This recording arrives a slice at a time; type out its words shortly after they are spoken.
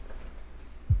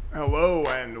Hello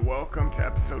and welcome to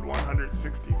episode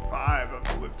 165 of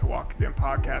the Live to Walk Again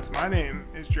podcast. My name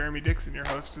is Jeremy Dixon, your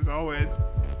host as always.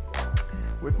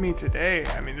 With me today,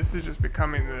 this is just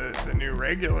becoming the new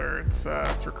regular. It's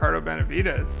Ricardo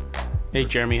Benavides. Hey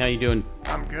Jeremy, how you doing?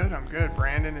 I'm good.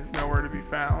 Brandon is nowhere to be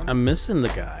found. I'm missing the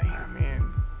guy.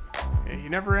 He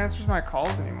never answers my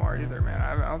calls anymore either, man.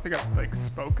 I don't think I've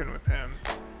spoken with him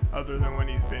other than when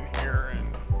he's been here and.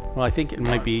 Well, I think it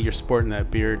might be you're sporting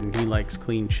that beard and he likes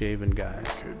clean-shaven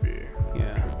guys. Could be.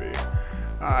 Yeah. Could be.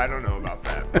 I don't know about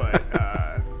that, but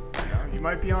you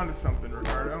might be onto something,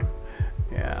 Ricardo.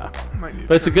 Yeah.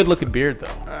 But it's a good-looking beard,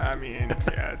 though.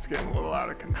 It's getting a little out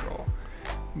of control.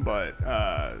 But,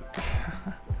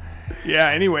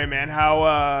 anyway, man,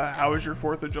 how was your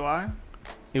 4th of July?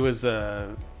 It was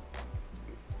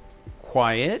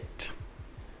quiet,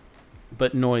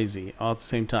 but noisy all at the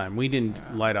same time. We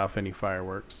didn't light off any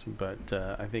fireworks, but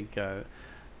I think the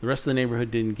rest of the neighborhood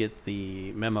didn't get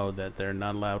the memo that they're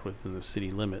not allowed within the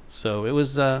city limits. So it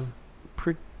was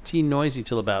pretty noisy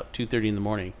till about 2:30 in the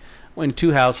morning, when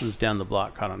 2 houses down the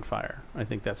block caught on fire. I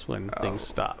think that's when things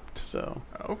stopped. So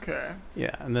okay,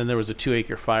 yeah, and then there was a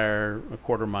 2-acre fire a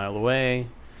quarter mile away,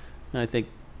 and I think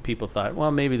people thought, well,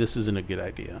 maybe this isn't a good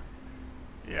idea.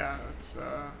 Yeah,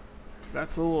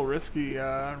 that's a little risky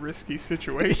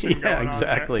situation going on.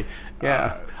 Exactly.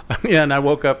 Yeah. And I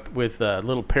woke up with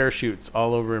little parachutes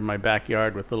all over in my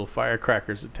backyard with little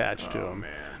firecrackers attached to them.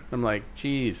 Man. I'm like,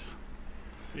 geez.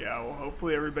 Yeah, well,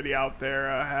 hopefully everybody out there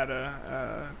had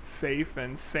a safe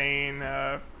and sane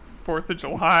 4th of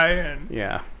July. And,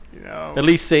 at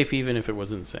least safe even if it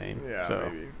was insane. Yeah, so.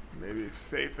 maybe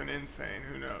safe and insane.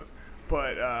 Who knows?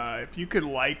 But if you could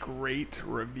rate,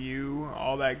 review,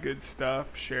 all that good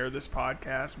stuff, share this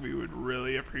podcast, we would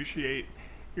really appreciate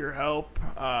your help.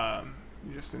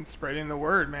 Just in spreading the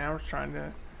word, man. We're trying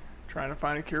to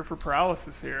find a cure for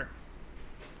paralysis here.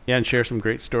 Yeah, and share some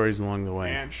great stories along the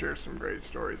way. And share some great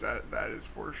stories. That is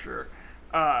for sure.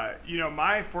 My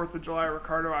 4th of July,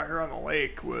 Ricardo, out here on the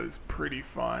lake was pretty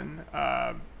fun.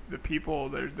 The people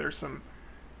there's some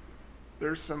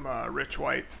rich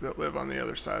whites that live on the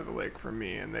other side of the lake from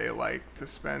me, and they like to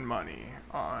spend money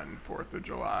on 4th of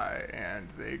July, and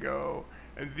they go,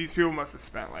 and these people must have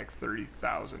spent like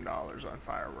 $30,000 on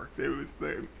fireworks. It was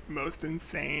the most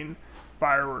insane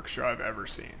fireworks show I've ever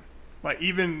seen. I've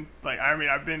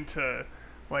been to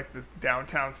the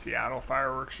downtown Seattle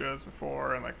fireworks shows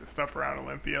before, and the stuff around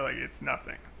Olympia, it's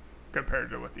nothing compared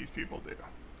to what these people do.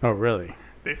 Oh, really?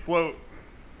 They float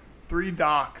 3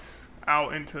 docks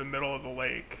out into the middle of the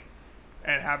lake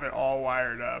and have it all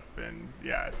wired up, and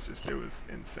it was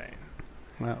insane.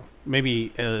 Well, maybe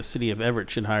the city of Everett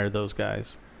should hire those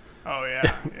guys. Oh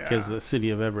yeah. Because the city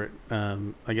of Everett,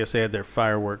 I guess they had their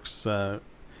fireworks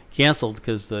canceled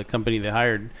because the company they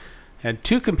hired had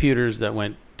 2 computers that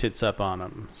went tits up on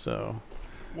them. So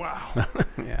wow.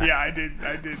 Yeah, I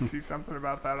did see something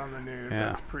about that on the news. Yeah.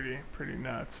 That's pretty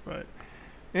nuts. But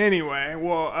anyway,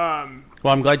 well,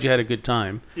 I'm glad you had a good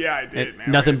time. Yeah, I did,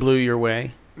 man. Nothing blew your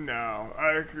way? No.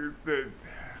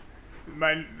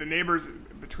 The neighbors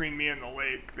between me and the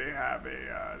lake, they had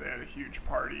a huge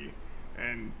party,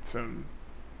 and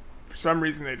for some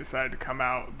reason they decided to come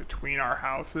out between our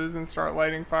houses and start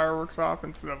lighting fireworks off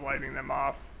instead of lighting them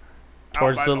off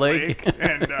towards the lake.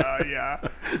 And a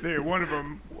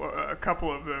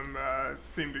couple of them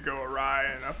seemed to go awry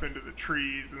and up into the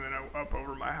trees and then up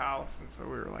over my house. And so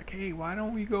we were like, hey, why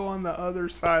don't we go on the other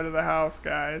side of the house,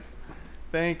 guys?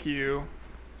 Thank you.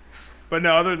 But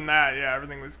no, other than that,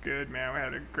 everything was good, man. We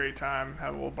had a great time, had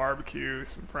a little barbecue,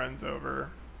 some friends over.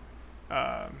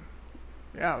 It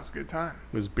was a good time.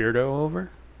 Was Beardo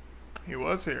over? He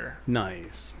was here.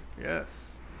 Nice.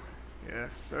 Yes,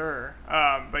 sir.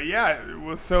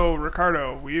 So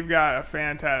Ricardo, we've got a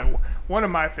fantastic, one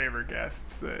of my favorite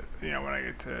guests that, when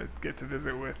I get to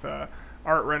visit with Art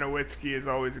Renowitzky is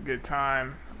always a good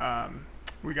time.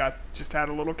 We just had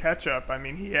a little catch up.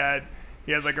 He had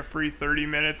a free 30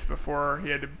 minutes before he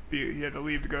had to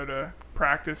leave to go to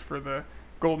practice for the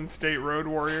Golden State Road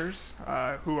Warriors,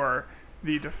 who are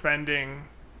the defending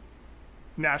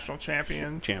national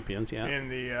champions. Yeah. In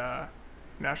the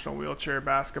National Wheelchair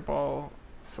Basketball.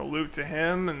 Salute to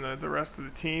him and the rest of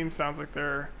the team. Sounds like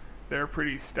they're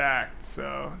pretty stacked.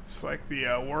 So just like the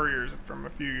Warriors from a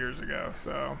few years ago.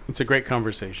 So it's a great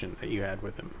conversation that you had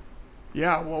with him.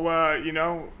 Yeah.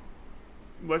 Well,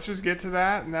 let's just get to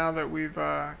that now that we've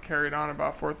carried on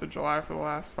about 4th of July for the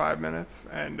last 5 minutes.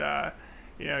 And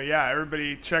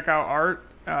everybody check out Art.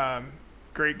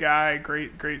 Great guy.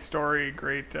 Great story.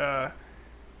 Great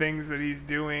things that he's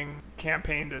doing,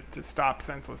 campaign to stop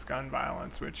senseless gun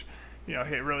violence, which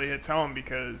really hits home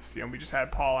because we just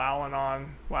had Paul Allen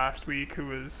on last week who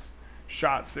was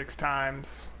shot 6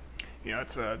 times.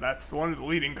 That's one of the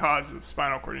leading causes of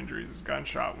spinal cord injuries is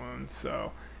gunshot wounds.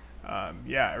 So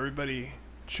yeah, everybody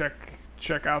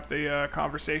check out the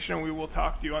conversation. We will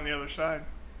talk to you on the other side.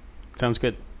 Sounds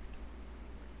good.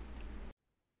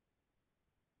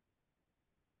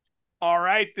 All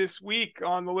right, this week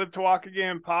on the Live to Walk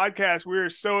Again podcast, we are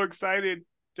so excited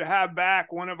to have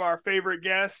back one of our favorite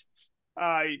guests.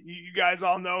 You guys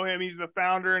all know him. He's the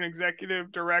founder and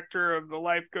executive director of the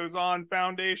Life Goes On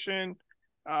Foundation.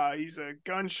 He's a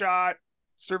gunshot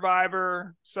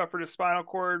survivor, suffered a spinal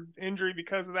cord injury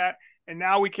because of that. And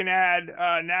now we can add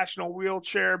National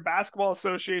Wheelchair Basketball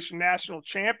Association national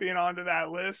champion onto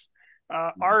that list.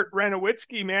 Art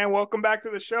Renowitzky, man, welcome back to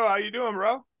the show. How you doing,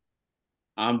 bro?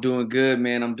 I'm doing good,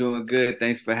 man. I'm doing good.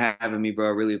 Thanks for having me, bro.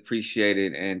 I really appreciate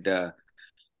it. And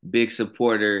big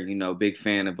supporter, big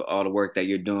fan of all the work that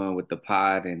you're doing with the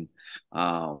pod. And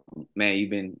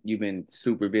man, you've been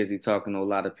super busy talking to a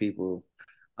lot of people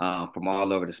from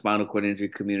all over the spinal cord injury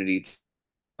community,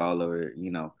 all over,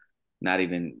 not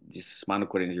even just the spinal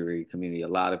cord injury community, a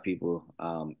lot of people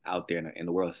out there in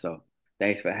the world. So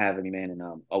thanks for having me, man. And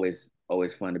always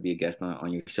fun to be a guest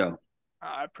on your show.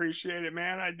 I appreciate it,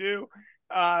 man. I do.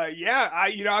 Yeah,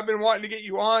 I've been wanting to get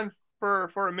you on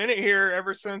for a minute here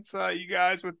ever since you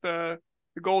guys with the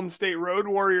Golden State Road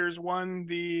Warriors won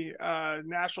the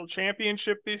national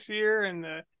championship this year in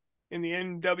the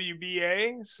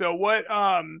NWBA. So what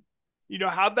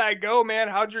how'd that go, man?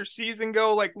 How'd your season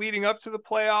go, like leading up to the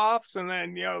playoffs? And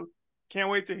then can't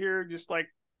wait to hear just like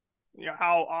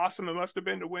how awesome it must have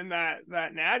been to win that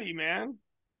natty, man.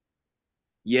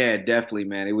 Yeah, definitely,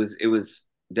 man. It was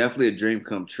definitely a dream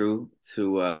come true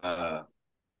to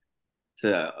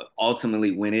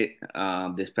ultimately win it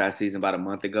this past season about a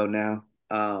month ago now.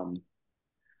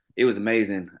 It was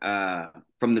amazing.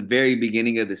 From the very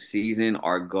beginning of the season,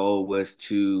 our goal was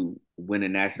to win a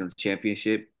national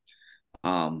championship.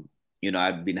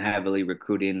 I've been heavily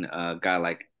recruiting a guy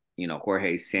like,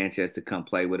 Jorge Sanchez to come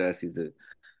play with us. He's a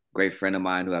great friend of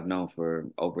mine who I've known for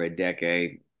over a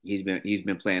decade. He's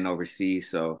been playing overseas,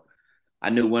 so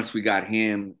I knew once we got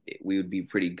him, we would be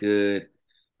pretty good.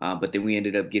 But then we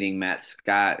ended up getting Matt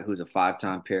Scott, who's a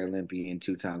 5-time Paralympian,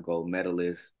 2-time gold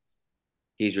medalist.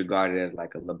 He's regarded as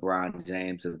like a LeBron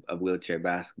James of wheelchair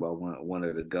basketball, one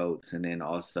of the GOATs. And then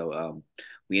also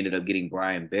we ended up getting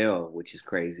Brian Bell, which is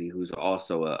crazy, who's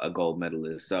also a gold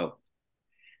medalist. So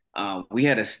we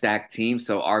had a stacked team.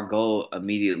 So our goal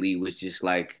immediately was just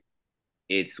like,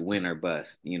 it's win or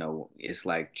bust. It's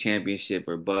like championship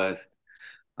or bust.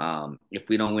 If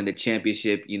we don't win the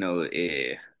championship,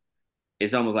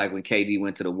 it's almost like when KD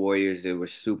went to the Warriors, they were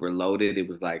super loaded. It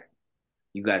was like,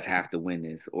 you guys have to win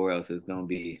this, or else it's not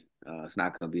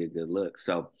gonna be a good look.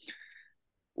 So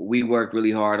we worked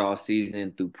really hard all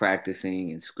season through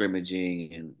practicing and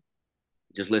scrimmaging, and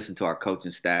just listening to our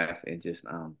coaching staff, and just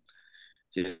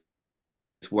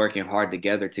working hard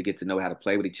together to get to know how to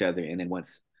play with each other. And then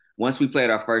once we played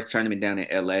our first tournament down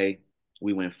in LA,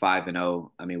 we went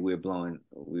 5-0. I mean, we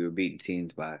were beating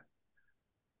teams by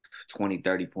 20,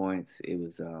 30 points. It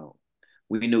was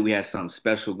we knew we had something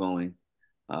special going.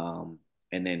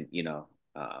 And then,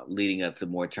 leading up to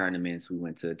more tournaments, we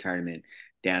went to a tournament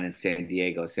down in San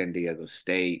Diego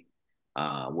State,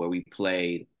 where we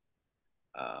played.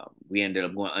 We ended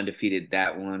up going undefeated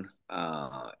that one.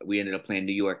 We ended up playing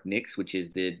New York Knicks, which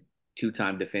is the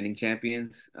 2-time defending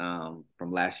champions from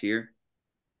last year.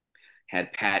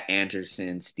 Had Pat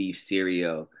Anderson, Steve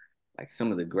Serio, like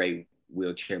some of the great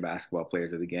wheelchair basketball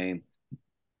players of the game.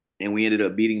 And we ended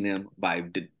up beating them by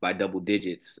double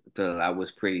digits. So that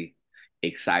was pretty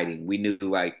exciting. We knew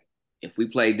like if we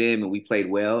played them and we played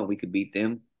well and we could beat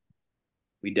them,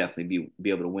 we'd definitely be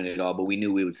able to win it all. But we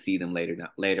knew we would see them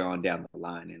later on down the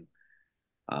line.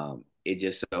 And it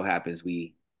just so happens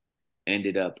we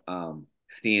ended up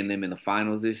seeing them in the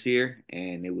finals this year,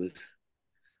 and it was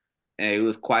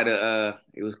quite the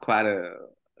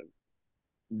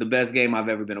best game I've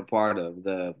ever been a part of.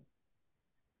 The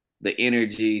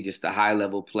energy, just the high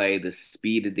level play, the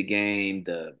speed of the game,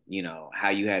 how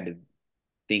you had to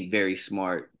think very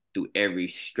smart through every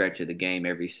stretch of the game,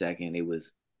 every second. It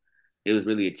was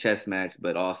really a chess match,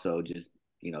 but also just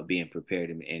being prepared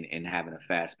and having a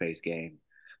fast paced game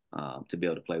to be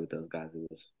able to play with those guys.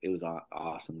 It was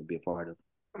awesome to be a part of.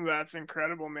 That's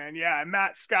incredible, man. Yeah, and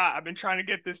Matt Scott, I've been trying to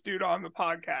get this dude on the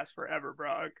podcast forever,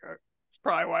 bro. It's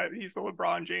probably why he's the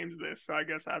LeBron James of this, so I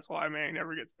guess that's why, man, he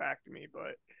never gets back to me.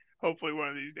 But hopefully one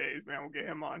of these days, man, we'll get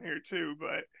him on here too.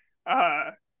 But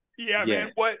yeah,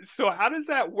 man, so how does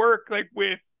that work? Like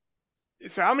with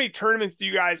So how many tournaments do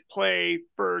you guys play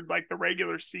for like the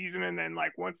regular season, and then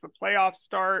like once the playoffs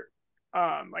start,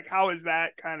 like how is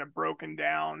that kind of broken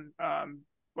down?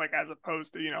 Like as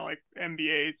opposed to, like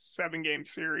NBA 7 game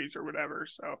series or whatever.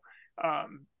 So,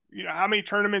 how many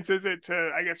tournaments is it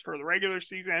to, I guess, for the regular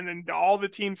season, and then do all the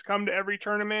teams come to every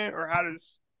tournament, or how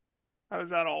does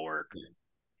that all work?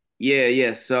 Yeah,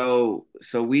 yeah. So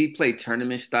we play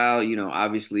tournament style.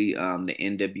 Obviously, the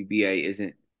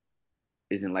NWBA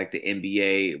isn't like the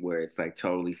NBA where it's like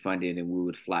totally funded and we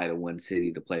would fly to one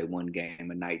city to play one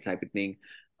game a night type of thing.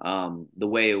 The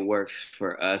way it works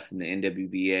for us in the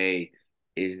NWBA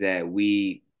is that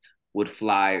we would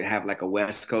fly, have like a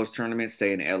West Coast tournament,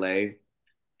 say in LA,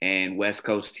 and West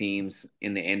Coast teams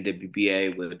in the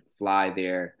NWBA would fly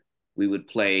there. We would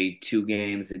play 2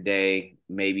 games a day,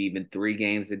 maybe even 3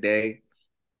 games a day,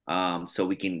 so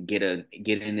we can get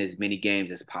in as many games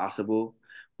as possible.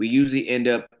 We usually end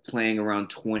up playing around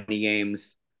 20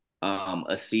 games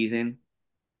a season.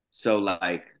 So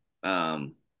like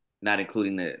not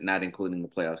including the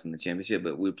playoffs and the championship,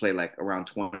 but we play like around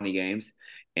 20 games,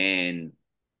 and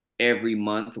every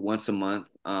month, once a month,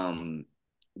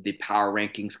 the power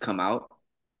rankings come out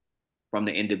from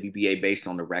the NWBA based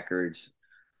on the records.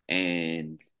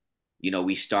 And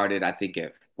we started I think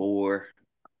at 4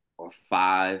 or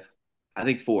 5. I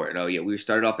think 4. Oh yeah, we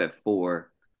started off at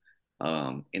 4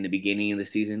 in the beginning of the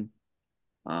season.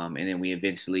 And then we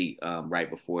eventually, right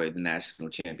before the national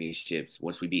championships,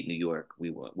 once we beat New York,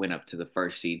 we went up to the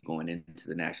first seed going into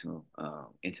the national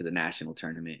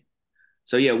tournament.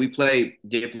 So yeah, we play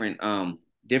different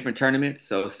tournaments.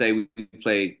 So say we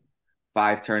played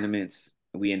 5 tournaments,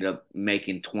 we ended up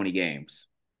making 20 games,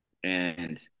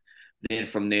 and then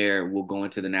from there, we'll go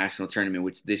into the national tournament,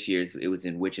 which this year it was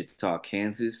in Wichita,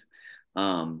 Kansas.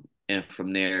 And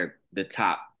from there,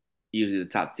 usually the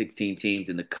top 16 teams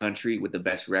in the country with the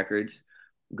best records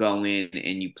go in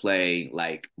and you play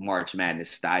like March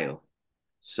Madness style. Like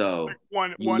So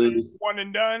one you one lose one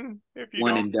and done if you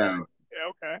one don't. and done.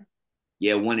 Yeah, okay.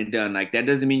 Yeah, one and done. Like that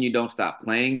doesn't mean you don't stop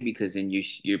playing because then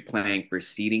you're playing for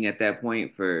seeding at that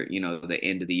point for the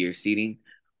end of the year seeding,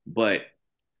 but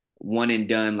one and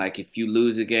done. Like if you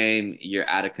lose a game, you're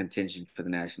out of contention for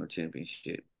the national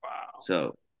championship. Wow.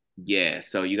 So yeah,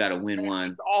 so you got to win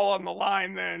one. It's all on the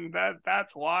line then.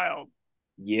 That's wild.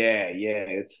 Yeah, yeah,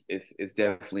 it's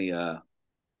definitely a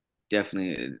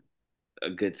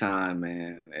good time,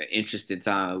 man. An interesting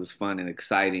time. It was fun and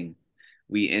exciting.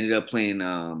 We ended up playing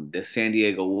the San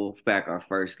Diego Wolfpack our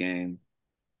first game.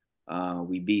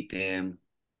 We beat them.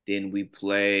 Then we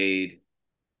played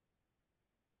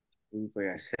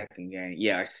our second game.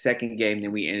 Yeah, our second game.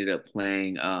 Then we ended up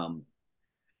playing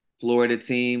Florida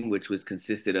team, which was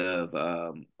consisted of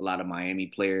a lot of Miami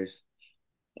players.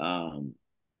 Um,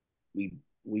 we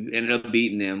we ended up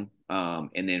beating them,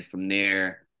 and then from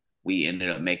there we ended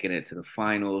up making it to the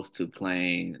finals to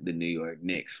playing the New York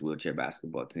Knicks wheelchair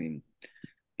basketball team,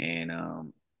 and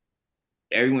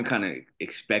everyone kind of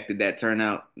expected that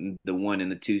turnout. The 1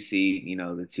 and the 2 seed,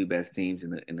 the two best teams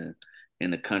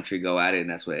in the country go at it, and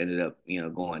that's what ended up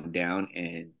going down.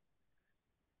 And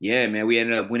yeah, man, we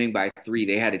ended up winning by 3.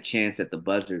 They had a chance at the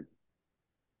buzzer.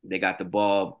 They got the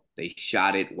ball. They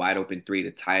shot it wide open three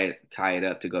to tie it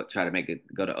up to go try to make it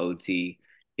go to OT.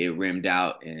 It rimmed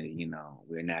out, and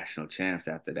we're national champs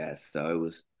after that. So it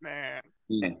was, Man,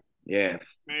 yeah, yeah,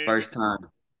 amazing. first time,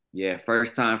 yeah,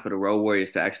 first time for the Road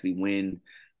Warriors to actually win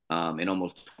in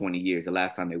almost 20 years. The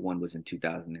last time they won was in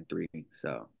 2003.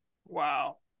 So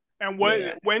Wow. And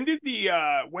yeah, when did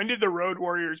the Road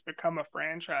Warriors become a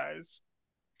franchise?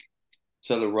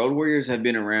 so the Road Warriors have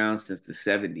been around since the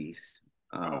 70s.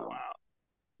 Oh Um, wow.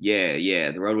 yeah,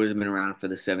 yeah, the Road Warriors have been around for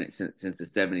the since the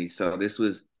 70s. So this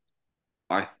was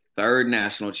our third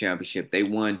national championship. They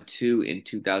won 2 in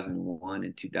 2001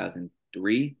 and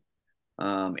 2003.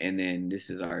 And then this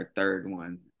is our third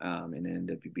one in the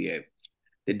NWBA.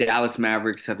 The Dallas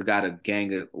Mavericks have got a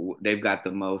gang they've got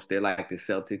the most. They're like the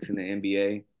Celtics in the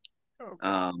NBA.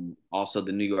 Okay. Also,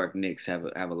 the New York Knicks have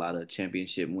a lot of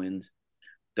championship wins.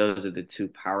 Those are the two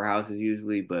powerhouses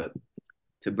usually, but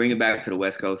to bring it back to the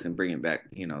West Coast and bring it back,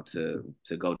 to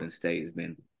Golden State has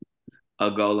been a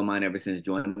goal of mine ever since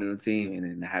joining the team, and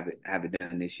then to have it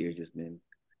done this year has just been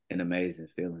an amazing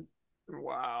feeling.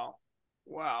 Wow.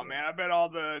 Wow, man. I bet all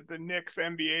the Knicks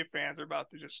NBA fans are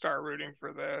about to just start rooting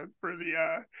for the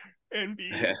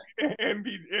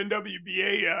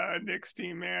NWBA Knicks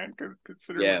team, man,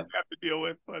 considering what Yeah, you have to deal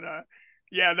with. But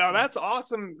yeah, no, that's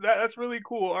awesome. That's really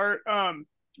cool, Art.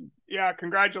 Yeah,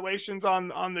 congratulations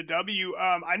on the W.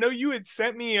 I know you had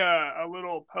sent me a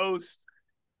little post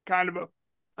kind of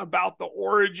about the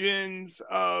origins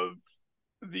of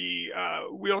the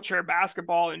wheelchair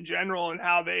basketball in general, and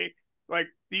how they, like,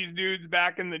 these dudes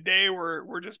back in the day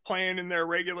were just playing in their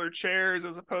regular chairs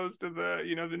as opposed to the,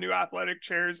 the new athletic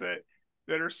chairs that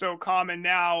are so common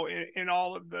now in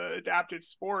all of the adapted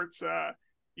sports.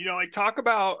 Like, talk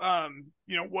about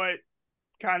what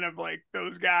kind of like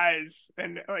those guys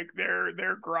and like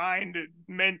their grind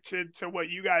meant to what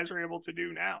you guys are able to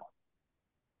do now.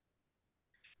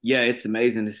 Yeah, it's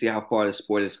amazing to see how far the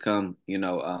sport has come.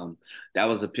 That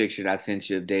was a picture that I sent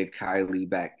you of Dave Kiley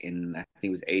back in, I think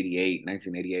it was 88,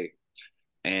 1988.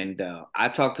 And I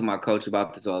talk to my coach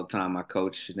about this all the time. My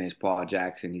coach, his name's Paul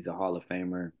Jackson. He's a Hall of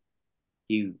Famer.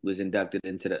 He was inducted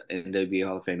into the NWA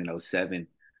Hall of Fame in '07,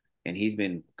 and he's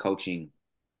been coaching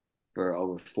for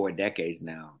over 4 decades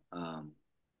now.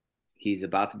 He's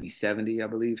about to be 70, I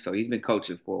believe. So he's been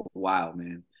coaching for a while,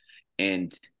 man.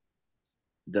 And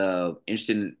the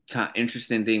interesting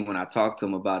thing when I talk to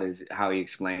him about is how he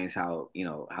explains how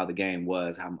how the game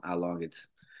was, how long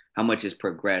how much it's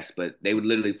progressed. But they would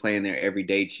literally play in their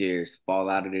everyday chairs, fall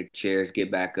out of their chairs,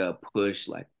 get back up, push,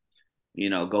 like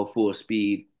go full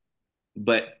speed.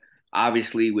 But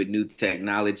obviously, with new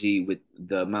technology, with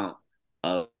the amount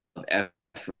of effort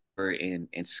and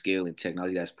skill and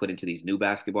technology that's put into these new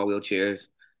basketball wheelchairs,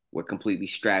 we're completely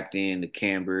strapped in. The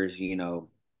cambers,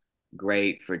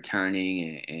 great for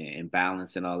turning and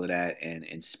balance and all of that,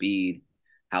 and speed.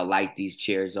 How light these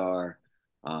chairs are.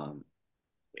 Um,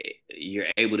 you're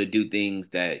able to do things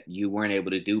that you weren't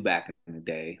able to do back in the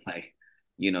day, like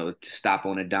to stop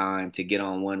on a dime, to get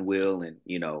on one wheel and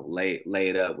lay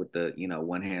it up with the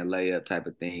one hand layup type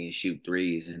of thing and shoot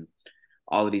threes and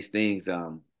all of these things.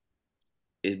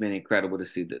 It's been incredible to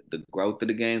see the growth of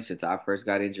the game since I first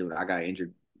got injured. I got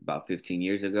injured about 15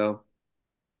 years ago,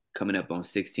 coming up on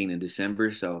 16 in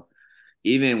December. So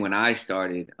even when I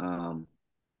started,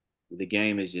 the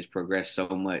game has just progressed so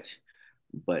much.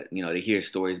 But to hear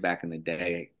stories back in the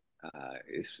day,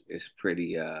 it's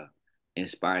pretty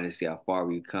inspiring to see how far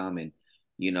we've come. And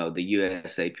the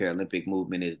USA Paralympic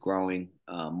movement is growing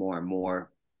more and more.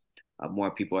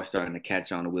 More people are starting to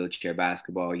catch on to wheelchair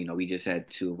basketball. We just had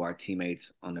two of our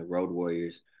teammates on the Road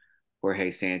Warriors,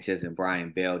 Jorge Sanchez and Brian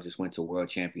Bell, just went to World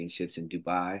Championships in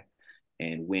Dubai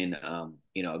and win,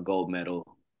 a gold medal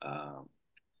uh,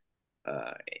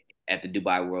 at the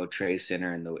Dubai World Trade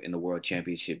Center in the World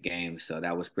Championship games. So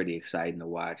that was pretty exciting to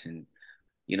watch, and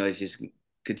it's just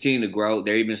continuing to grow.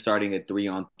 They're even starting a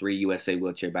 3-on-3 USA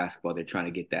wheelchair basketball. They're trying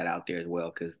to get that out there as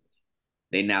well because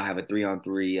they now have a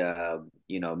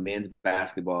 3-on-3, men's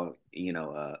basketball, in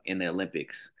the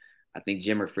Olympics. I think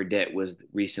Jimmer Fredette was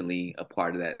recently a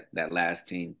part of that last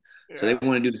team. So they Yeah.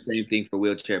 want to do the same thing for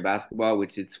wheelchair basketball,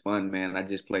 which it's fun, man. I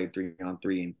just played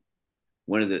 3-on-3, and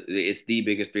it's the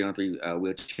biggest 3-on-3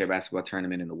 wheelchair basketball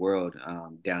tournament in the world,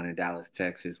 down in Dallas,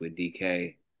 Texas, with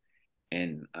DK,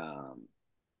 and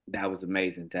that was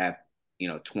amazing to have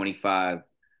 25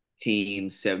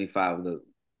 teams, 75 of the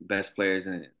best players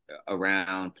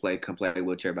around come play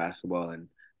wheelchair basketball and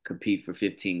compete for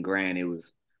 15 grand. It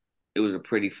was a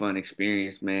pretty fun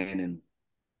experience, man, and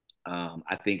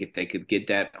I think if they could get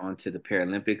that onto the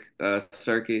Paralympic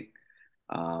circuit,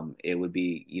 it would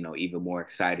be even more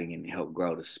exciting and help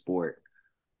grow the sport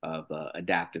of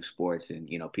adaptive sports and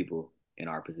people in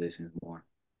our positions more.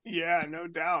 Yeah, no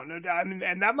doubt, no doubt. I mean,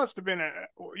 and that must have been a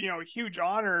huge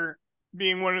honor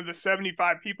being one of the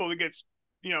 75 people that gets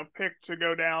picked to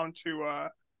go down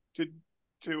to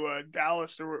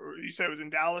Dallas, or you said it was in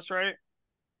Dallas, right?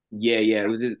 Yeah, yeah, it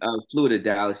was in flew to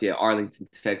Dallas, yeah, Arlington,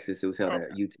 Texas. It was held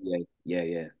at Okay. UTA. Yeah,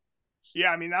 yeah. Yeah,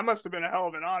 I mean that must have been a hell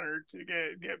of an honor to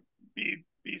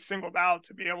be singled out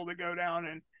to be able to go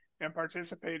down and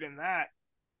participate in that.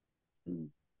 Mm.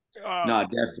 No, Um,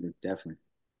 definitely, definitely.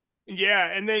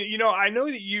 Yeah, and then I know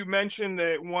that you mentioned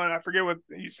that one. I forget what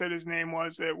you said his name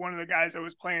was. That one of the guys that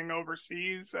was playing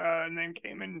overseas, and then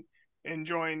came in and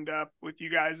joined up with you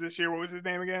guys this year. What was his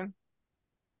name again?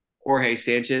 Jorge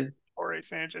Sanchez. Jorge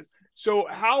Sanchez. So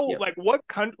how, Yep. like,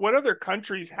 what other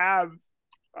countries have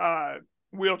uh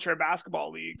wheelchair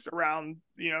basketball leagues around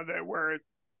that where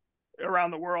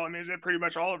around the world? I mean, is it pretty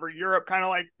much all over Europe, kind of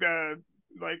like the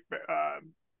like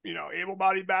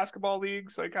able-bodied basketball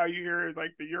leagues, like how you hear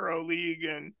like the Euro League,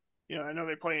 and I know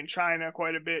they play in China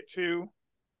quite a bit too.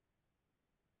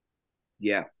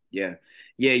 Yeah, yeah,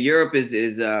 yeah. Europe is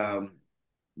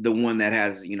the one that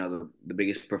has the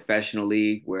biggest professional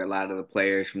league where a lot of the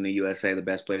players from the USA, the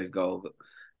best players, go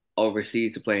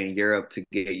overseas to play in Europe to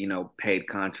get paid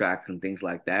contracts and things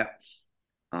like that.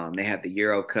 They have the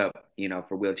Euro Cup,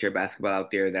 for wheelchair basketball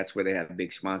out there. That's where they have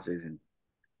big sponsors and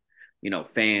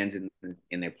fans, and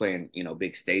they're playing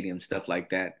big stadiums, stuff like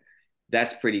that.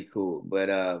 that's pretty cool.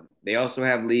 But they also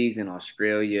have leagues in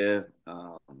Australia.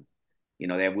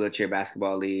 They have wheelchair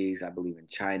basketball leagues. I believe in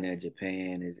China,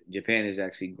 Japan is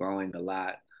actually growing a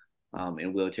lot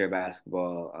in wheelchair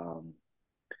basketball.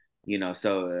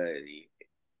 So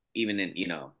even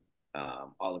in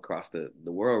all across the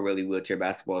world, really wheelchair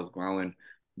basketball is growing.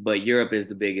 But Europe is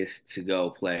the biggest to go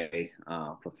play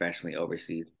professionally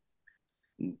overseas.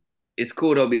 It's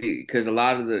cool though because a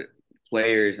lot of the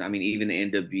players, I mean, even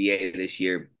the NWBA this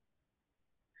year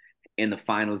in the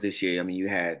finals this year, I mean, you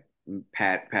had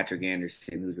Patrick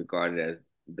Anderson, who's regarded as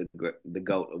the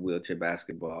goat of wheelchair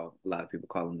basketball. A lot of people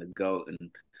call him the goat,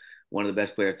 and one of the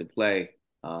best players to play.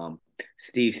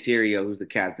 Steve Serio, who's the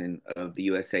captain of the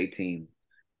USA team.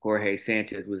 Jorge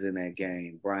Sanchez was in that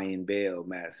game. Brian Bell,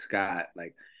 Matt Scott,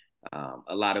 like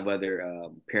a lot of other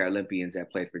Paralympians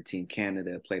that played for Team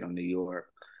Canada, played on New York.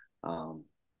 Um,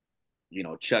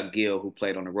 Chuck Gill, who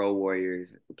played on the Road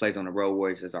Warriors, who plays on the Road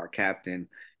Warriors as our captain,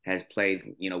 has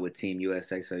played, with Team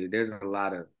USA. So there's a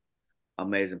lot of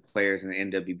amazing players in the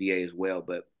NWBA as well.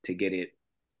 But to get it,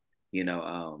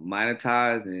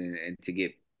 monetized and to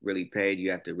get really paid,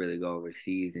 you have to really go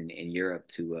overseas in Europe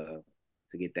to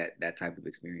get that type of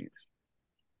experience.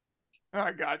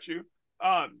 I got you.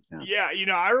 Yeah.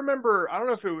 Yeah, I remember, I don't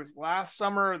know if it was last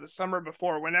summer or the summer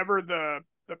before, whenever the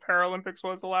Paralympics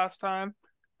was the last time.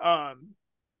 Um,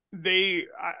 I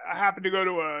happened to go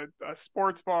to a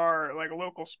sports bar, like a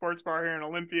local sports bar here in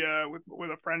Olympia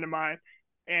with a friend of mine,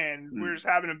 and we were Mm. just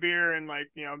having a beer and like,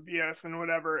 BS and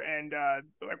whatever. And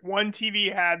like one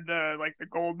TV had the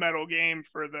gold medal game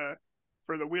for the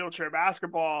wheelchair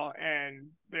basketball, and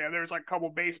yeah, there's like a couple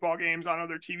baseball games on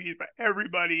other TVs, but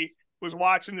everybody was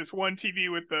watching this one TV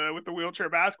with the wheelchair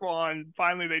basketball on.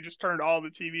 Finally, they just turned all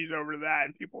the TVs over to that,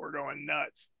 and people were going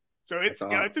nuts. So That's it's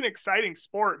awesome. an exciting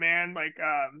sport, man. Like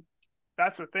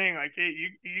that's the thing. Like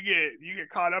you get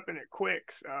caught up in it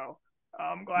quick. So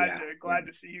I'm glad Yeah, to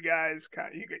yeah, see you guys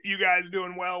you guys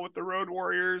doing well with the Road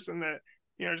Warriors, and that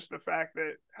just the fact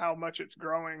that how much it's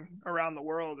growing around the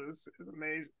world is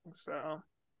amazing. So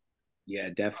yeah,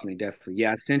 definitely, definitely.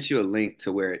 Yeah, I sent you a link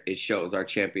to where it shows our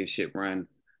championship run.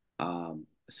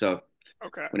 So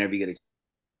okay. whenever you get a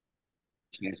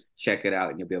chance, check it out,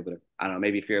 and you'll be able to. I don't know,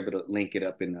 maybe if you're able to link it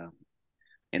up in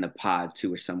the pod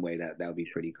too, or some way that would be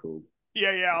pretty cool. Yeah,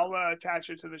 Uh, I'll attach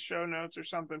it to the show notes or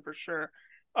something for sure.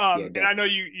 yeah, And I know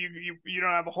definitely. you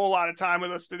don't have a whole lot of time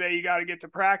with us today. You got to get to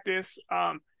practice.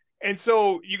 And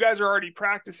so you guys are already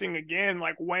practicing again.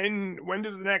 Like when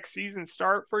does the next season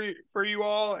start for you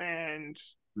all? And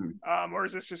Hmm. or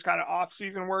is this just kind of off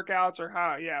season workouts or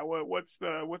how? Yeah, what's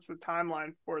the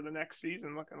timeline for the next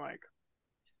season looking like?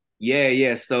 Yeah,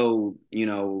 yeah. So,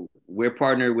 we're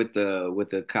partnered with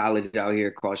the college out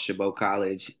here called Chabot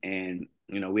College, and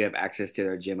we have access to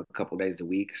their gym a couple days a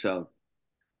week. So,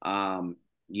 um,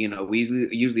 we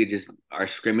usually just are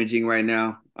scrimmaging right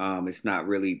now. It's not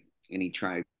really any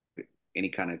kind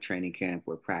of training camp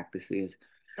or practices.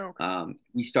 Okay.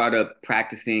 We start up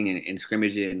practicing and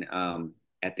scrimmaging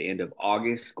at the end of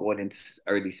August, going into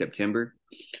early September.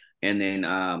 And then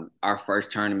our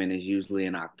first tournament is usually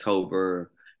in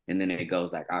October, and then it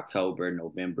goes like October,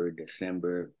 November,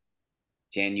 December,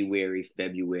 January,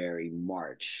 February,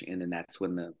 March, and then that's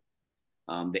when the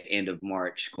end of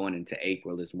March going into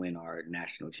April is when our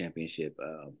national championship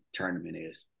tournament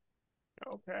is.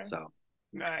 Okay. So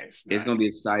Nice, it's gonna be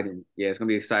nice. exciting. Yeah, it's gonna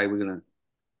be exciting. We're gonna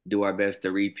do our best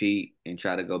to repeat and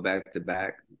try to go back to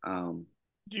back.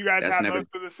 Do you guys That's have never.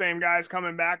 most of the same guys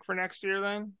coming back for next year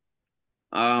then?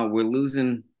 We're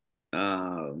losing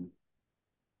um,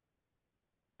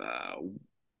 uh,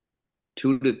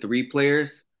 2 to 3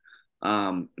 players.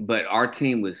 But our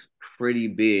team was pretty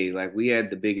big. Like we had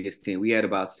the biggest team. We had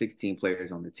about 16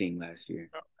 players on the team last year.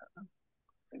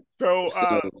 So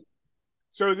So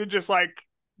so is it just like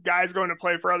guys going to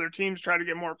play for other teams, try to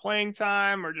get more playing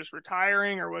time, or just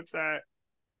retiring, or what's that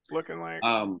looking like?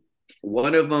 um,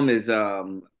 one of them is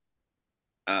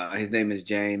his name is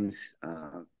James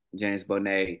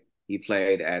Bonet. He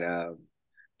played at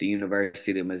the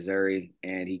University of Missouri,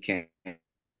 and he came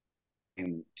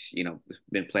and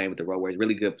been playing with the Road Warriors.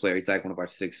 Really good player. He's like one of our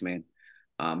six men.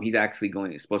 He's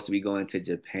actually supposed to be going to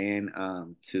Japan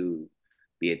to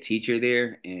be a teacher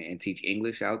there and teach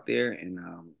English out there and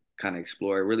kind of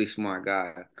explore. A really smart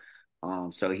guy.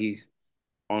 So he's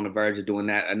on the verge of doing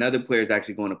that. Another player is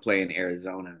actually going to play in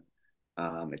Arizona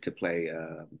to play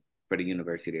for the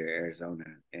University of Arizona,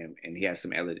 and he has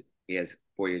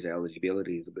 4 years of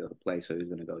eligibility to be able to play, so he's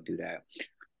going to go do that.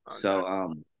 Oh, So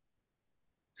nice.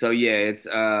 yeah, it's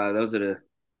those are the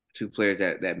two players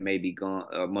that may be gone,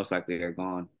 or most likely are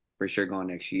gone for sure, gone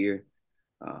next year.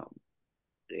 Um,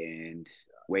 and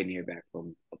waiting to hear back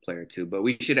from a player too. But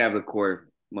we should have the core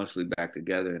mostly back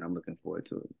together, and I'm looking forward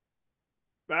to it.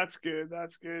 That's good.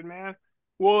 That's good, man.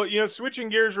 Well, switching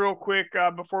gears real quick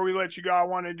before we let you go, I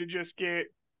wanted to just get,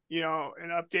 an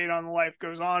update on the Life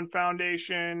Goes On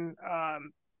Foundation.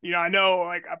 I know,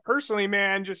 like, personally,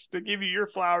 man, just to give you your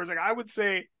flowers, like, I would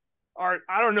say, Art,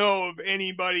 I don't know of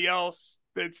anybody else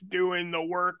that's doing the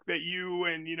work that you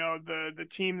and, the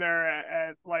team there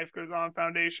at Life Goes On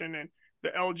Foundation and the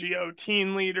LGO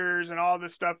teen leaders and all the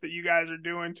stuff that you guys are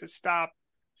doing to stop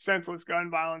senseless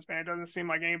gun violence, man. It doesn't seem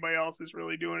like anybody else is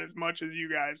really doing as much as you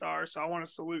guys are. So I want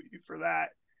to salute you for that.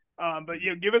 But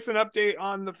give us an update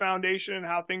on the foundation,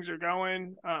 how things are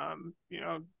going.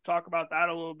 Talk about that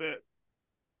a little bit.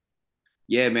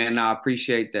 Yeah, man. No, I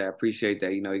appreciate that. I appreciate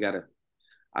that.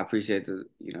 I appreciate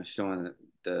showing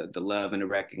the love and the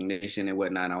recognition and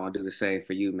whatnot. I want to do the same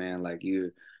for you, man. Like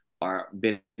you are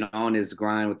been on this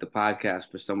grind with the podcast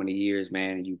for so many years,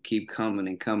 man. And you keep coming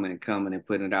and coming and coming and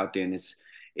putting it out there, and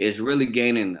it's really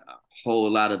gaining a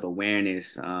whole lot of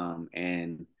awareness,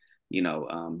 and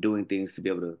doing things to be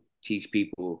able to teach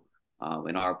people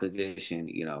in our position,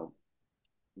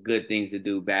 good things to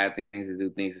do, bad things to do,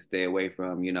 things to stay away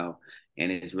from,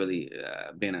 and it's really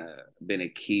been a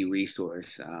key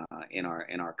resource in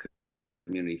our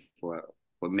community for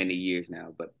many years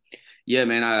now. But yeah,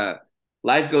 man,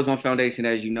 Life Goes On Foundation,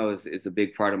 as you know, is a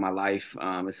big part of my life.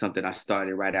 It's something I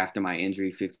started right after my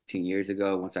injury 15 years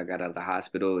ago. Once I got out of the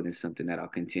hospital, and it's something that I'll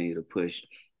continue to push.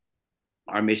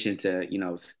 Our mission to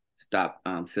stop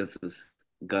senseless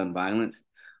gun violence.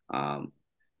 Um,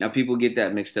 Now people get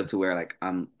that mixed up to where like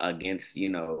I'm against,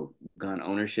 gun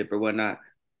ownership or whatnot.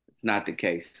 It's not the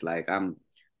case. Like I'm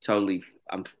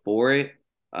for it.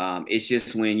 It's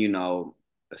just when,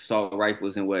 assault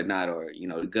rifles and whatnot, or,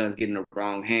 the guns get in the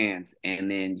wrong hands, and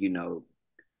then,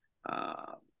 uh,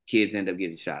 kids end up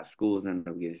getting shot, schools end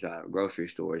up getting shot, grocery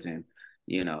stores, and,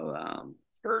 you know, um,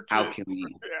 how Churches. can we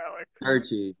Yeah, like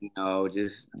churches,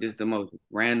 just the most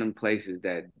random places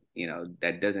that,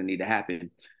 that doesn't need to happen.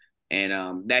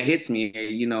 And that hits me.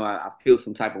 I feel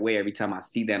some type of way every time I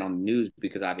see that on the news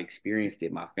because I've experienced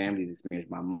it. My family's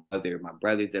experienced, my mother, my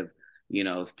brothers have,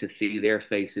 to see their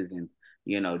faces, and,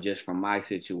 just from my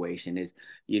situation is,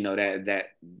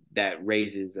 that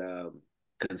raises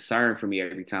concern for me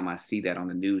every time I see that on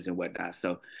the news and whatnot.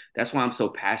 So that's why I'm so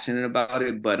passionate about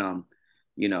it. But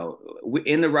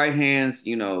in the right hands,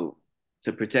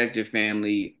 to protect your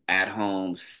family at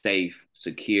home, safe,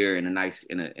 secure, in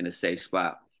a safe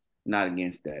spot. Not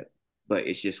against that, but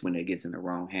it's just when it gets in the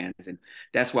wrong hands, and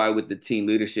that's why with the teen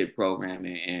leadership program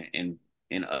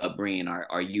and upbringing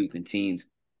our youth and teens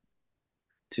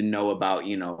to know about,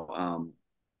 you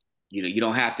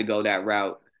don't have to go that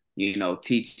route.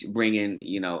 Teach, bring in,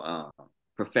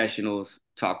 professionals,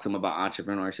 talk to them about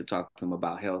entrepreneurship, talk to them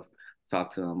about health,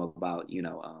 talk to them about, you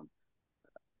know,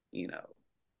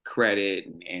 credit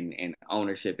and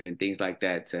ownership and things like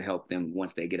that to help them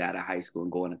once they get out of high school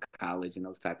and go into college, and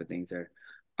those type of things are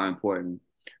important.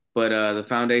 But the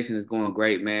foundation is going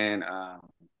great, man. I'm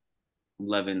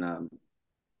loving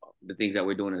the things that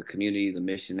we're doing in the community, the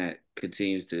mission that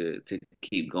continues to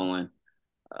keep going,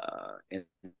 and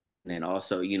then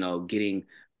also, getting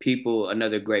people.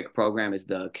 Another great program is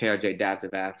the KRJ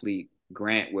Adaptive Athlete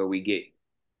Grant, where we get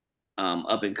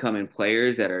up and coming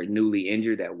players that are newly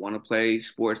injured that want to play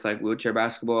sports like wheelchair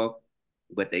basketball,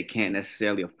 but they can't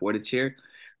necessarily afford a chair.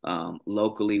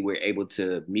 Locally, we're able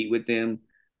to meet with them,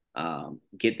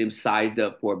 get them sized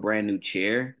up for a brand new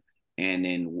chair, and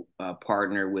then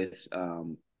partner with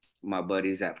my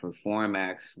buddies at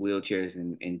PerformAx Wheelchairs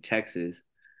in Texas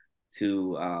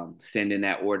to send in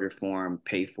that order form,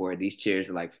 pay for it. These chairs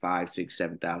are like $5,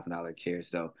 $6, $7,000 chairs.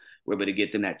 So we're able to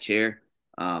get them that chair,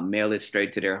 mail it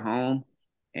straight to their home,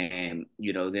 and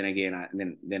then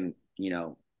again,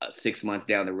 6 months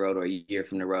down the road or a year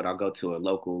from the road, I'll go to a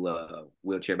local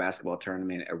wheelchair basketball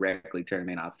tournament, a rec league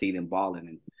tournament. I'll see them balling,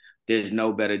 and there's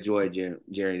no better joy,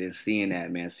 Jerry, than seeing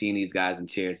that, man. Seeing these guys in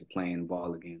chairs playing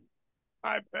ball again.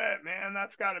 I bet, man,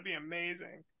 that's got to be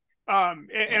amazing.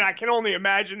 And I can only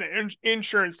imagine that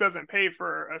insurance doesn't pay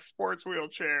for a sports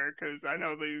wheelchair, because I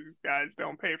know these guys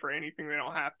don't pay for anything they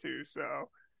don't have to. So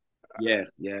Yeah,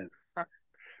 yeah.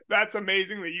 that's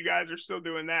amazing that you guys are still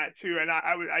doing that too. And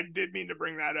I did mean to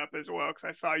bring that up as well, because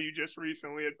I saw you just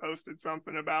recently had posted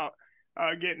something about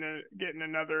getting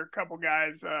another couple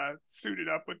guys suited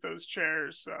up with those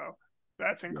chairs. So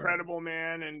that's incredible,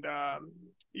 man. And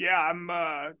yeah, I'm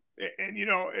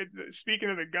and speaking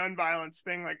of the gun violence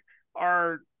thing, like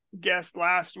our guest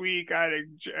last week, I had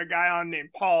a guy on named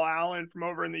Paul Allen from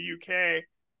over in the UK,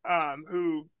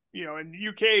 who in the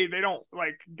UK, they don't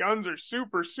like guns are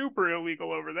super, super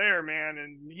illegal over there, man.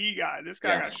 And this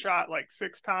guy Yeah. got shot like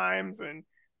 6 times, um,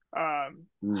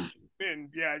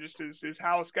 and yeah, just his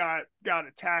house got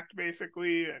attacked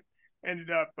basically, and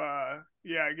ended up,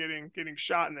 getting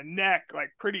shot in the neck, like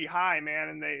pretty high, man.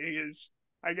 And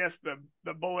I guess the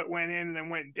bullet went in and then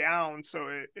went down. So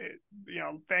it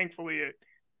thankfully it,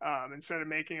 instead of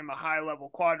making him a high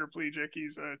level quadriplegic,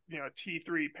 he's a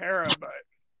T3 para, but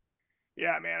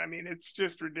yeah, man. I mean, it's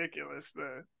just ridiculous.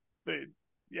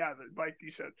 Like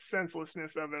you said, the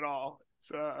senselessness of it all.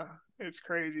 It's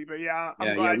crazy. But yeah, I'm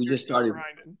Yeah. glad We you're just still started.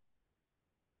 grinding.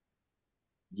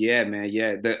 Yeah, man.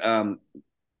 Yeah.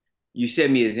 You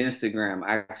sent me his Instagram.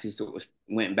 I actually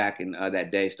went back and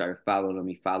that day started following him.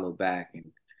 He followed back,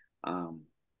 and um,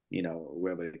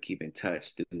 we're able to keep in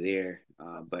touch through there.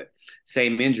 But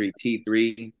same injury,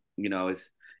 T3.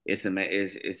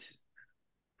 It's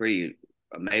pretty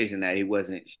amazing that he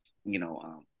wasn't,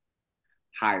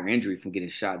 higher injury from getting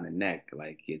shot in the neck.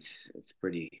 Like it's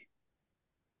pretty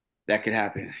that could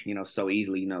happen, so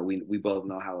easily. We both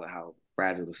know how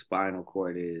fragile the spinal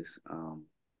cord is.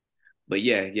 But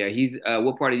yeah, he's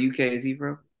what part of the UK is he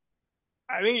from?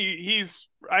 I think he's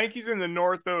in the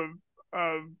north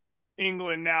of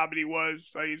England now, but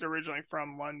he's originally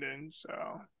from London.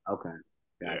 So Okay,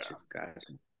 yeah, gotcha.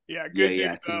 yeah, Yeah, good dude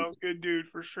yeah, I see. though, good dude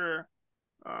for sure.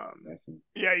 Definitely.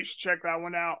 Yeah, you should check that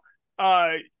one out.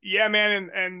 Yeah, man,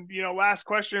 and last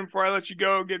question before I let you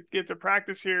go, get to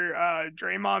practice here.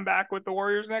 Draymond back with the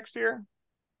Warriors next year?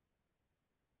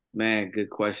 Man, good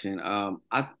question.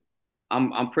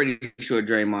 I'm pretty sure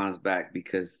Draymond's back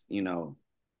because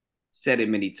said it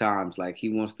many times. Like he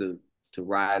wants to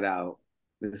ride out.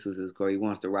 This was his goal. He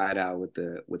wants to ride out with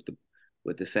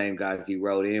the same guys he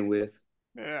rode in with.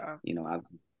 Yeah. I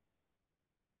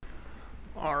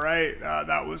All right,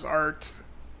 that was Art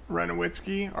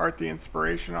Renowitzky, Art the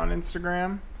Inspiration on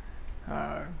Instagram.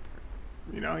 Uh,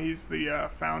 he's the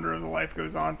founder of the Life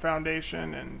Goes On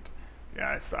Foundation, and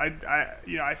yeah,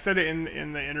 I said it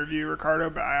in the interview, Ricardo,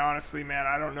 but I honestly, man,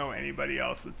 I don't know anybody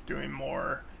else that's doing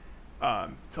more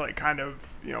to like kind of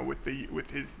he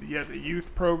has a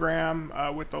youth program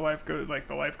with the Life Goes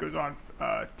On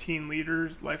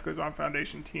Life Goes On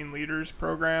Foundation Teen Leaders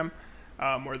program,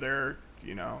 where they're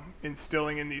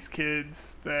instilling in these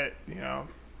kids that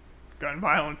gun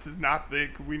violence is not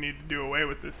we need to do away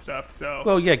with this stuff. So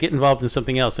Well, yeah, get involved in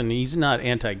something else, and he's not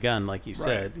anti-gun like he Right.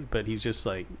 said, but he's just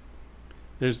like,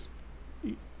 there's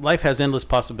life has endless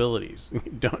possibilities.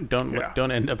 Yeah.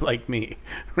 Don't end up like me,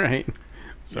 right?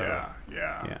 So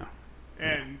yeah,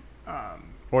 and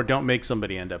or don't make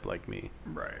somebody end up like me.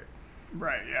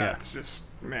 right, yeah, Yeah. it's just,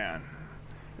 man.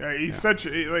 Yeah, he's such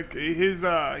like his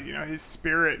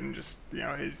spirit and just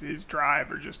his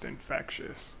drive are just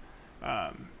infectious.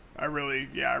 I really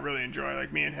enjoy,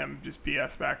 like, me and him just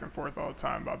BS back and forth all the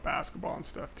time about basketball and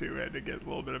stuff too. We had to get a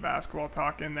little bit of basketball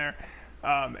talk in there,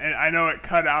 and I know it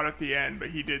cut out at the end, but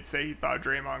he did say he thought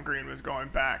Draymond Green was going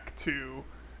back to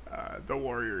the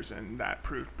Warriors, and that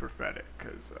proved prophetic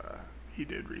because he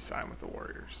did re-sign with the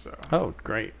Warriors. So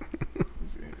Great.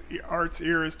 Art's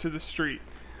ear is to the street.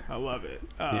 I love it.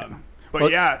 But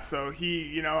Well, yeah, so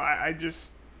he,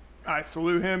 I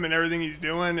salute him and everything he's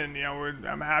doing, and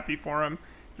I'm happy for him.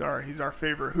 He's our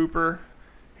favorite hooper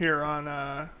here on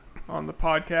the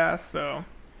podcast. So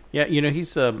Yeah,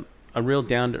 he's a real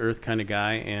down to earth kind of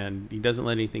guy, and he doesn't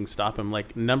let anything stop him.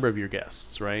 Like a number of your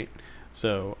guests, right?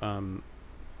 So,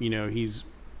 he's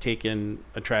taken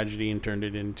a tragedy and turned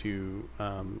it into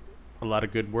a lot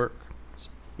of good work.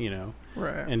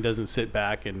 right. And doesn't sit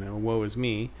back and woe is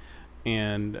me.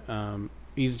 And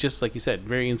he's just, like you said,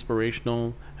 very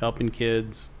inspirational, helping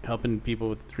kids, helping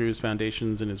people through his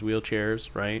foundations and his wheelchairs,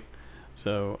 right?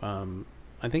 So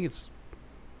I think it's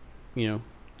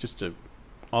just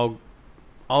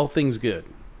all things good.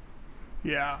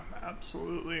 Yeah,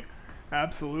 absolutely.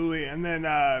 And then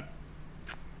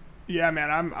yeah,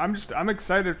 man, I'm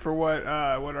excited for what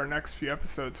our next few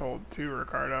episodes hold too,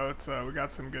 Ricardo. It's we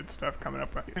got some good stuff coming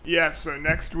up. Yeah, so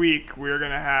next week we're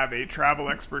gonna have a travel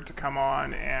expert to come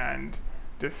on and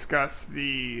discuss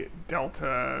the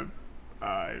Delta.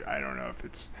 I don't know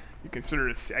if you consider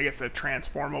it, I guess, a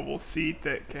transformable seat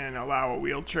that can allow a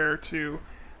wheelchair to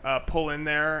pull in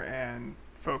there and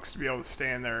folks to be able to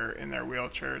stay in their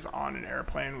wheelchairs on an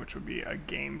airplane, which would be a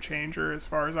game changer as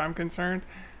far as I'm concerned.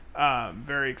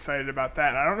 Very excited about that.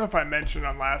 And I don't know if I mentioned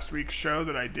on last week's show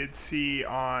that I did see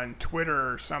on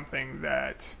Twitter or something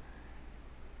that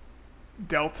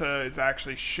Delta is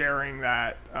actually sharing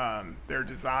that their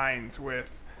designs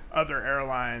with other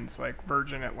airlines like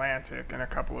Virgin Atlantic and a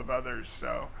couple of others.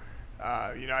 So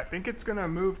I think it's going to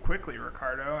move quickly,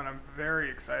 Ricardo, and I'm very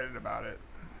excited about it.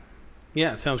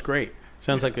 Yeah, it sounds great.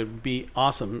 Sounds like it'd be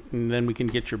awesome, and then we can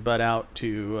get your butt out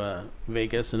to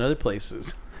Vegas and other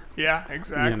places. Yeah,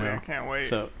 exactly. I can't wait.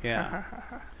 So yeah,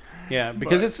 yeah,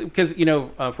 because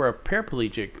for a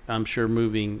paraplegic, I'm sure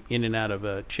moving in and out of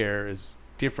a chair is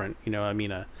different.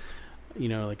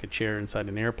 Like a chair inside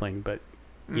an airplane, but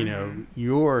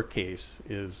your case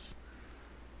is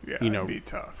it'd be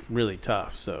tough, really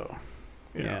tough. So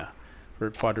yeah,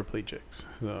 for quadriplegics.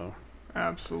 So.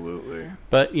 Absolutely.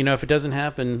 But, if it doesn't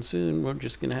happen soon, we're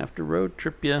just going to have to road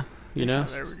trip you, there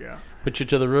we go. Put you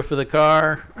to the roof of the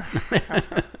car.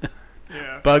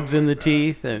 Bugs in the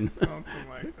teeth. And something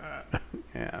like that.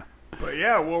 Yeah. But,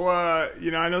 yeah, well, I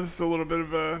know this is a little bit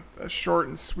of a short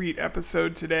and sweet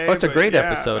episode today. Oh, it's a great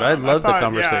episode. I love the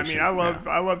conversation. Yeah,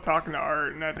 I love talking to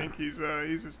Art, and I think he's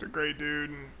just a great dude.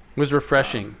 And, it was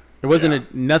refreshing. There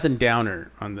wasn't nothing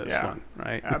downer on this one,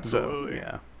 right? Absolutely.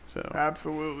 So,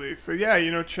 Absolutely. So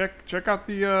check out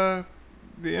the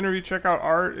interview. Check out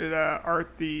Art at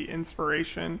Art the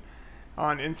Inspiration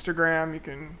on Instagram. You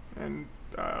can, and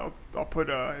I'll put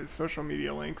his social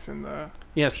media links in the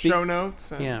show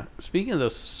notes. And speaking of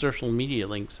those social media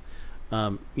links,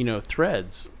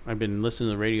 Threads. I've been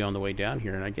listening to the radio on the way down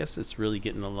here, and I guess it's really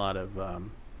getting a lot of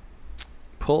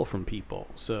pull from people.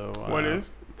 So what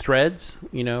is Threads?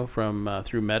 From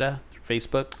through Meta.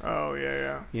 Facebook. Oh,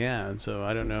 yeah. Yeah, and so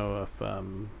I don't know if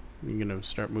you're going to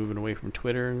start moving away from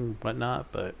Twitter and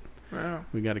whatnot, but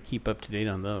we got to keep up to date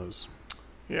on those.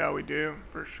 Yeah, we do,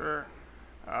 for sure.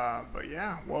 But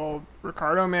yeah, well,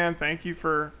 Ricardo, man, thank you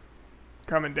for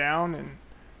coming down and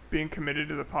being committed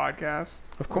to the podcast.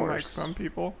 Of course. Like some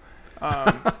people.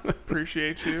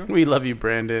 Appreciate you. We love you,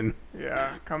 Brandon.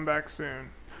 Yeah, come back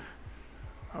soon.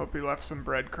 Hope he left some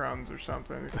breadcrumbs or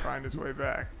something to find his way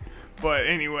back. But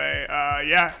anyway,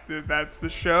 that's the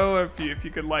show. If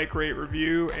you could like, rate,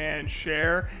 review, and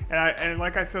share. And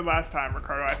like I said last time,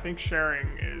 Ricardo, I think sharing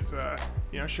is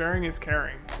sharing is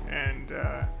caring, and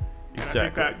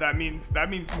exactly. I think that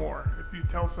means more. If you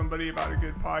tell somebody about a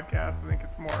good podcast, I think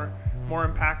it's more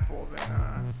impactful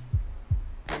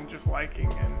than just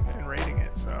liking and rating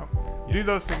it. So do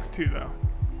those things too, though.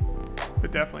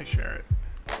 But definitely share it.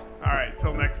 All right,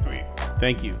 till next week.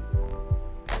 Thank you.